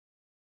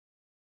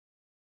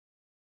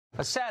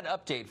A sad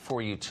update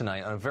for you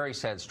tonight on a very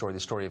sad story, the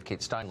story of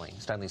Kate Steinle.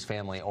 Steinle's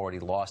family already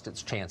lost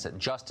its chance at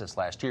justice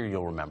last year,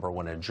 you'll remember,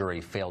 when a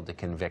jury failed to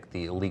convict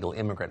the illegal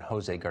immigrant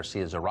Jose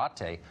Garcia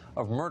Zarate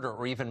of murder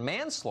or even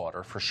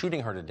manslaughter for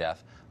shooting her to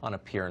death on a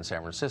pier in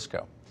San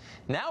Francisco.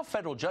 Now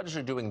federal judges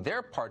are doing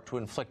their part to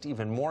inflict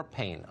even more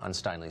pain on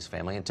Steinle's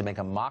family and to make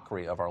a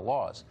mockery of our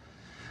laws.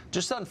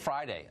 Just on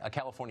Friday, a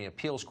California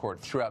appeals court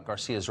threw out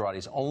Garcia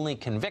Zarate's only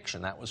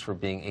conviction. That was for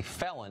being a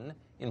felon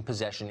in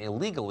possession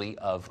illegally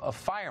of a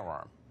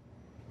firearm.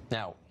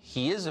 Now,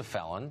 he is a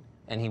felon,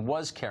 and he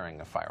was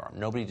carrying a firearm.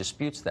 Nobody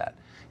disputes that.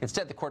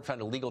 Instead, the court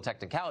found a legal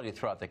technicality to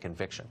throw out the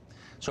conviction.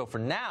 So for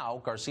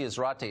now, Garcia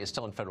Zarate is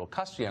still in federal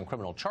custody on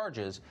criminal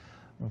charges,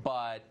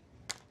 but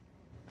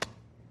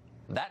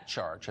that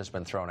charge has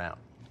been thrown out.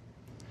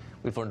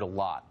 We've learned a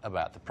lot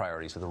about the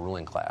priorities of the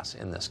ruling class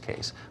in this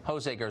case.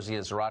 Jose Garcia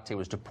Zarate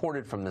was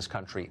deported from this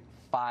country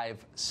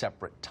 5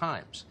 separate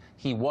times.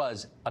 He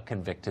was a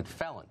convicted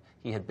felon.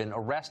 He had been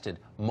arrested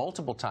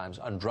multiple times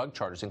on drug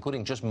charges,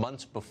 including just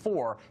months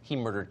before he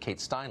murdered Kate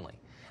Steinle.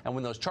 And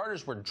when those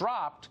charges were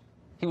dropped,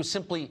 he was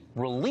simply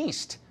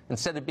released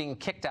instead of being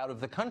kicked out of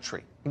the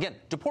country. Again,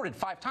 deported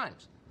 5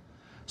 times.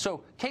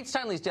 So Kate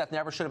Steinle's death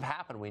never should have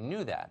happened. We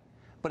knew that.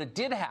 But it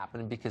did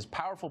happen because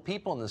powerful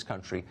people in this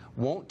country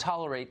won't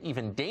tolerate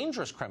even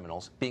dangerous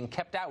criminals being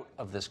kept out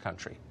of this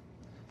country.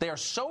 They are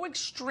so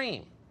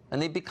extreme,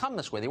 and they've become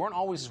this way. They weren't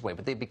always this way,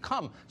 but they've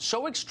become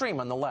so extreme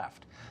on the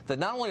left that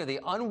not only are they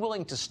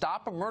unwilling to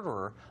stop a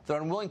murderer,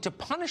 they're unwilling to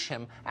punish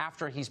him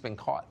after he's been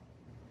caught.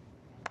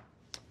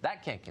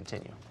 That can't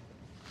continue.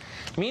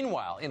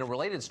 Meanwhile, in a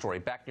related story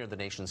back near the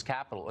nation's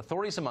capital,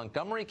 authorities in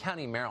Montgomery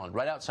County, Maryland,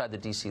 right outside the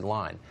D.C.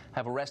 line,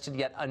 have arrested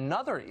yet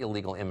another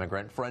illegal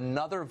immigrant for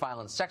another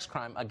violent sex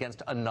crime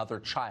against another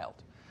child.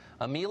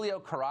 Emilio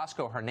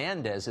Carrasco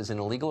Hernandez is an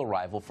illegal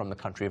arrival from the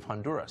country of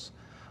Honduras.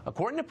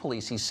 According to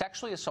police, he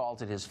sexually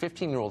assaulted his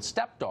 15-year-old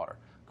stepdaughter.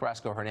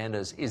 Carrasco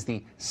Hernandez is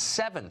the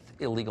 7th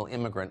illegal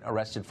immigrant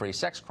arrested for a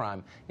sex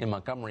crime in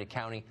Montgomery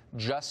County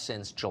just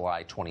since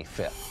July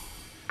 25th.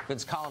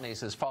 Vince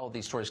Colonnese has followed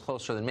these stories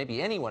closer than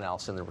maybe anyone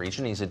else in the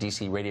region. He's a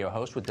D.C. radio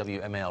host with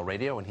WMAL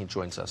Radio, and he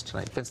joins us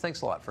tonight. Vince,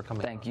 thanks a lot for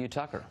coming. Thank you,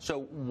 Tucker.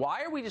 So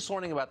why are we just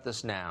learning about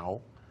this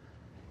now?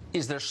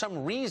 Is there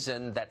some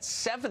reason that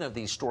 7 of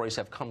these stories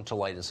have come to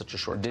light in such a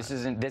short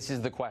time? This is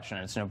the question.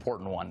 It's an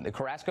important one. The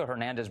Carrasco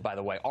Hernandez, by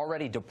the way,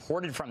 already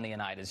deported from the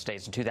United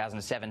States in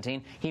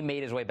 2017. He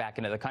made his way back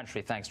into the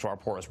country thanks to our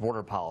porous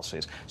border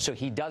policies. So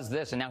he does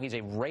this, and now he's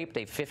raped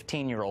a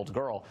 15-year-old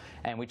girl.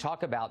 And we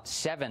talk about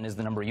 7 is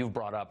the number you've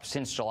brought up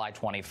since July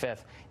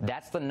 25th.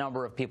 That's the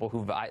number of people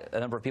who've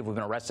been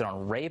arrested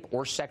on rape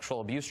or sexual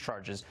abuse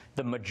charges.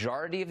 The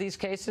majority of these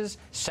cases,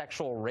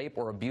 sexual rape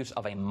or abuse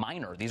of a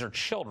minor. These are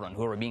children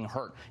who are being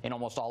hurt in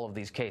almost all of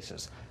these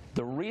cases.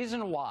 The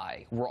reason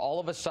why we're all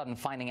of a sudden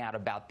finding out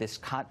about this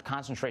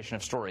concentration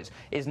of stories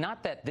is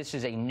not that this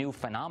is a new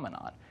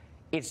phenomenon.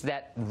 It's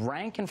that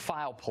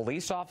rank-and-file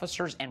police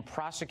officers and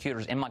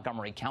prosecutors in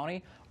Montgomery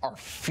County are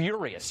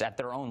furious at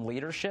their own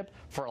leadership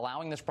for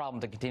allowing this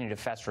problem to continue to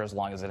fester as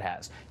long as it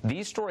has.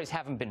 These stories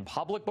haven't been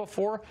public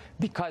before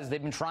because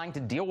they've been trying to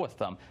deal with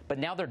them, but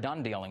now they're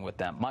done dealing with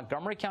them.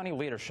 Montgomery County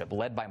leadership,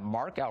 led by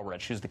Mark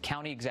Elrich, who's the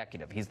county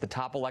executive, he's the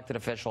top elected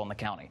official in the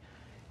county,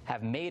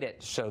 have made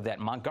it so that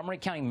Montgomery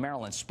County,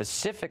 Maryland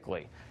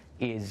specifically,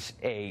 is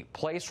a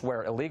place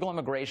where illegal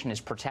immigration is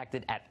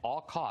protected at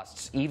all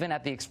costs, even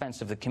at the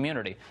expense of the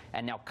community.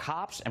 And now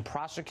cops and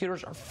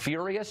prosecutors are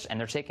furious, and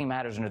they're taking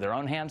matters into their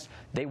own hands.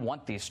 They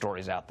want these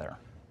stories out there.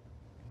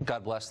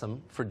 God bless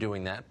them for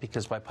doing that,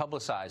 because by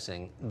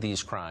publicizing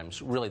these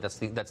crimes, really that's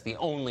the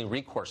only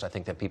recourse I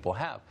think that people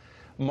have.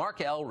 Mark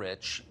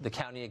Elrich, the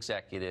county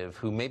executive,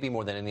 who maybe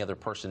more than any other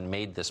person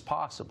made this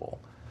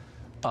possible,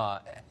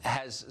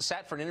 has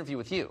sat for an interview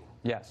with you.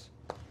 Yes.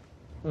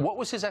 What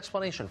was his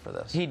explanation for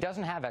this? He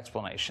doesn't have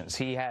explanations.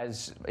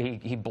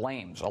 He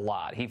blames a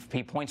lot. He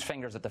points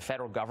fingers at the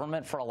federal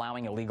government for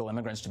allowing illegal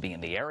immigrants to be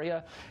in the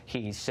area.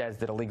 He says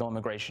that illegal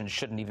immigration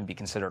shouldn't even be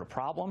considered a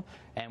problem.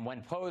 And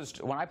when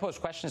I posed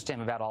questions to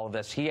him about all of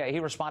this, he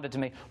responded to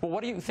me, well,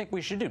 what do you think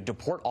we should do?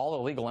 Deport all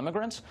illegal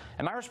immigrants?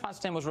 And my response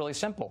to him was really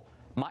simple.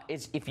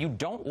 If you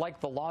don't like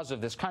the laws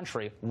of this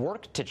country,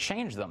 work to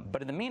change them.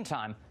 But in the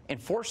meantime,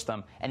 enforce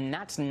them. And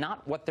that's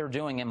not what they're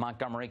doing in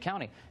Montgomery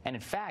County. And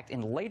in fact,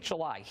 in late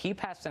July, he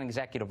passed an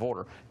executive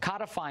order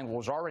codifying what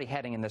was already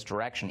heading in this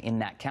direction in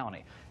that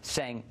county,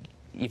 saying,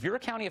 if you're a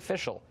county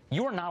official,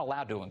 you are not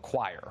allowed to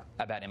inquire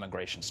about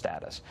immigration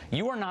status.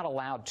 You are not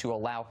allowed to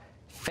allow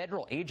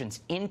federal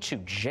agents into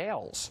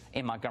jails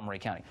in Montgomery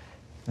County.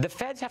 The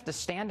feds have to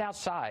stand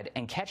outside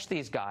and catch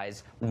these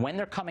guys when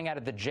they're coming out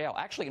of the jail.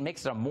 Actually, it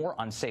makes it a more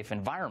unsafe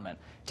environment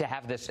to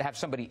have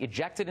somebody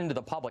ejected into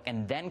the public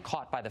and then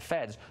caught by the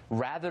feds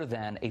rather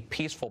than a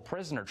peaceful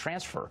prisoner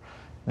transfer.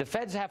 The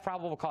feds have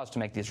probable cause to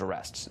make these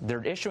arrests.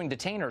 They're issuing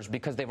detainers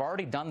because they've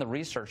already done the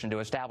research into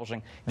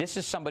establishing this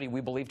is somebody we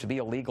believe to be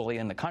illegally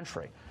in the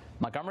country.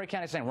 Montgomery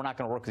County is saying, we're not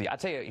going to work with you. I'll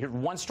tell you, here's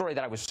one story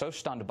that I was so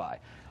stunned by.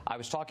 I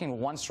was talking to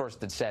one source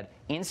that said,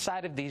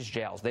 inside of these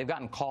jails, they've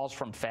gotten calls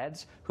from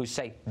feds who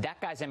say, that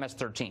guy's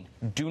MS-13.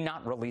 Do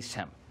not release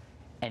him.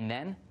 And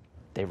then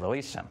they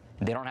release him.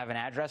 They don't have an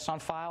address on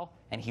file,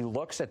 and he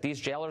looks at these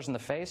jailers in the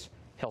face,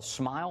 he'll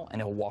smile,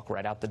 and he'll walk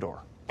right out the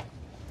door.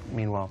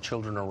 Meanwhile,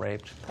 children are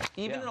raped.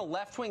 Even in a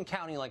left-wing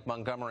county like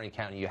Montgomery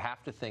County, you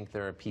have to think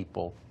there are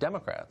people,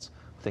 Democrats,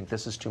 who think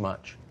this is too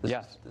much.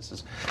 This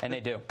is, and they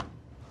do.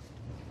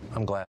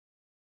 I'm glad.